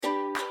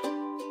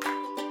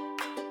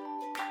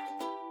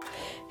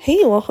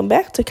Hey, welcome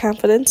back to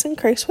Confidence in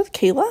Christ with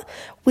Kayla.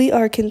 We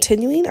are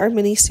continuing our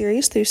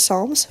mini-series through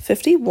Psalms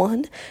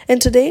 51,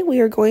 and today we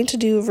are going to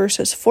do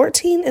verses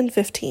 14 and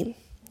 15.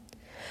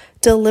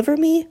 Deliver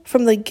me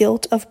from the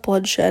guilt of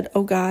bloodshed,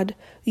 O God,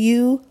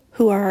 you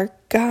who are our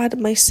God,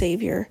 my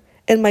Savior,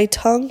 and my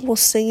tongue will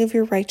sing of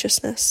your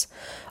righteousness.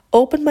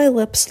 Open my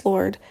lips,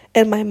 Lord,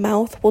 and my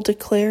mouth will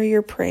declare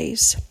your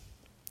praise.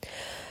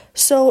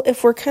 So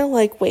if we're kind of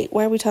like, wait,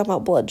 why are we talking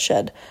about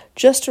bloodshed?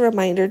 Just a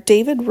reminder,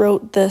 David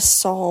wrote this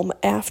psalm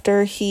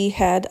after he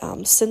had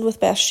sinned with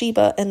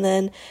Bathsheba and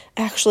then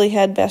actually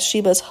had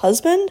Bathsheba's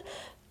husband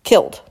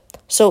killed.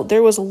 So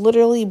there was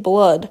literally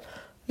blood,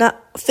 not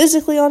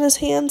physically on his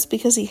hands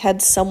because he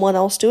had someone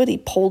else do it. He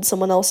pulled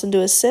someone else into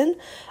his sin.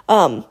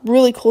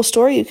 Really cool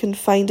story. You can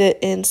find it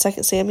in 2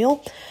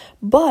 Samuel.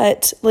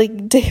 But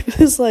like David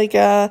was like, you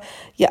got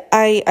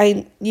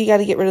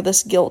to get rid of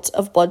this guilt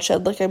of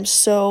bloodshed. Like, I'm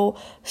so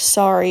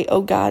sorry,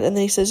 oh God. And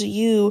then he says,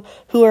 you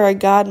who are a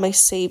God, my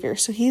Savior.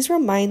 So he's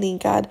reminding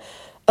God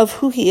of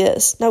who he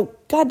is. Now,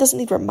 God doesn't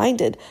need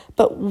reminded,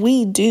 but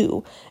we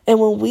do. And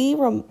when we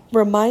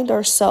remind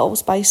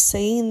ourselves by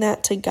saying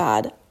that to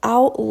God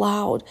out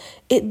loud,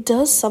 it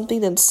does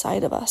something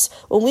inside of us.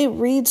 When we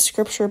read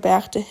scripture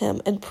back to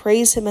him and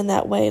praise him in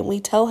that way, and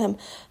we tell him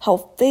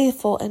how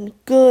faithful and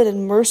good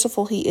and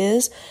merciful he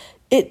is,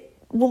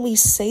 when we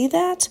say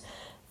that,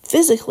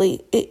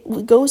 physically,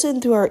 it goes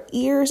in through our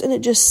ears and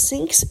it just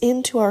sinks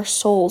into our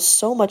souls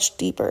so much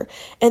deeper.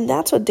 And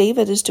that's what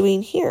David is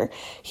doing here.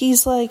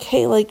 He's like,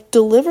 hey, like,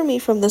 deliver me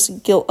from this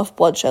guilt of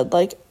bloodshed.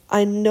 Like,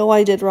 I know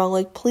I did wrong.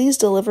 Like, please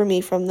deliver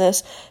me from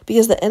this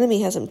because the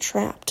enemy has him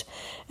trapped.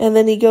 And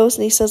then he goes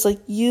and he says, like,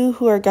 you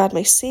who are God,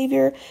 my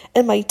Savior,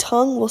 and my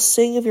tongue will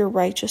sing of your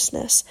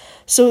righteousness.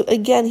 So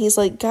again, he's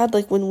like, God,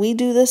 like, when you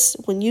do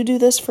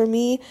this for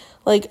me,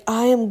 like,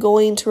 I am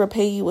going to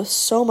repay you with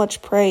so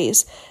much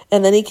praise.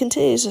 And then he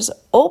continues, just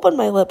open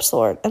my lips,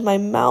 Lord, and my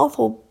mouth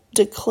will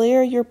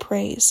declare your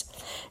praise.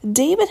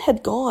 David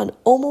had gone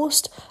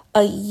almost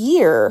a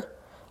year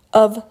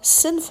of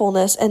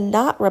sinfulness and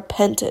not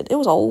repented. It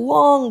was a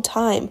long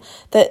time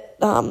that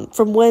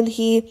from when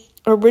he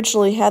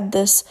originally had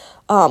this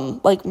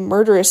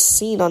murderous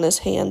scene on his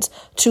hands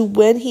to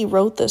when he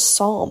wrote this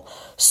psalm.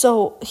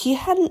 So he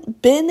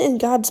hadn't been in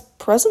God's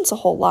presence a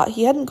whole lot.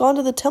 He hadn't gone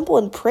to the temple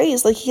and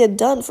praised like he had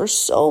done for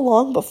so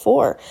long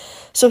before.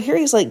 So here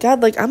he's like,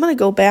 God, like, I'm going to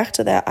go back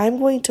to that. I'm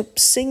going to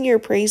sing your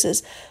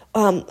praises.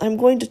 I'm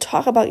going to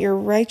talk about your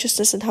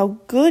righteousness and how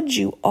good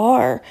you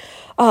are.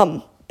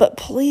 But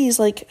please,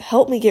 like,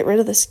 help me get rid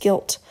of this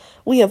guilt.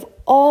 We have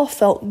all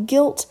felt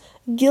guilt.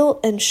 Guilt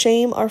and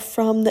shame are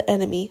from the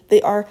enemy.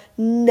 They are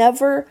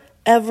never,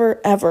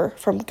 ever, ever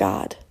from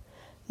God.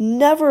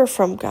 Never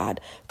from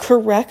God.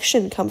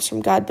 Correction comes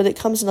from God, but it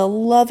comes in a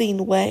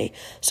loving way.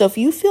 So if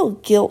you feel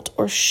guilt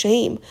or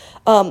shame,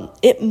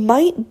 it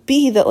might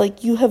be that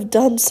like you have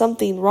done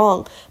something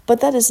wrong,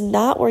 but that is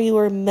not where you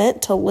are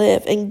meant to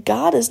live. And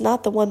God is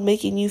not the one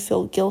making you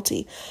feel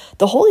guilty.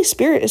 The Holy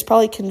Spirit is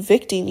probably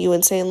convicting you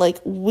and saying like,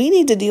 we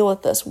need to deal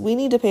with this. We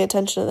need to pay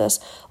attention to this.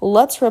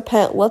 Let's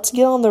repent. Let's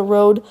get on the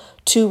road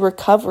to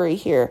recovery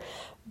here.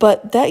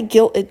 But that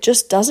guilt, it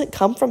just doesn't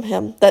come from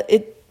him.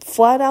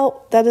 Flat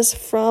out, that is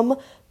from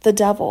the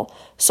devil.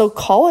 So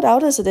call it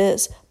out as it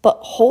is, but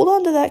hold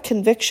on to that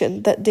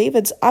conviction that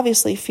David's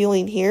obviously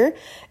feeling here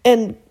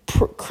and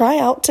cry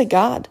out to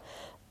God.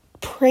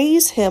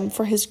 Praise him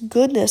for his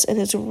goodness and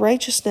his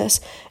righteousness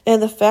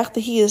and the fact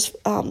that he is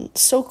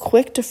so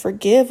quick to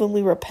forgive when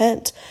we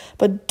repent.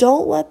 But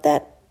don't let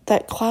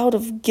that cloud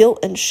of guilt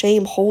and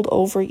shame hold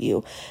over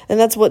you. And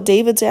that's what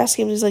David's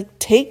asking him. He's like,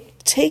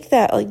 take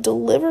that, like,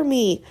 deliver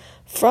me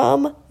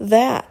from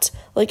that.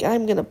 Like,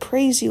 I'm going to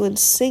praise you and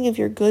sing of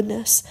your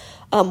goodness.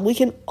 We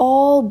can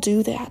all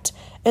do that.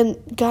 And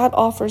God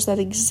offers that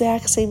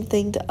exact same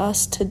thing to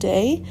us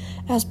today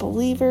as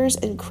believers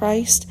in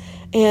Christ.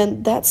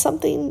 And that's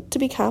something to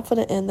be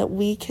confident in, that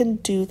we can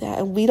do that.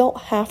 And we don't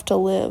have to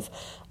live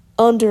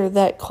under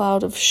that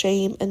cloud of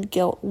shame and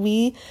guilt.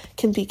 We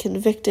can be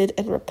convicted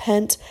and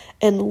repent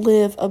and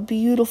live a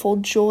beautiful,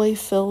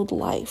 joy-filled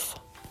life.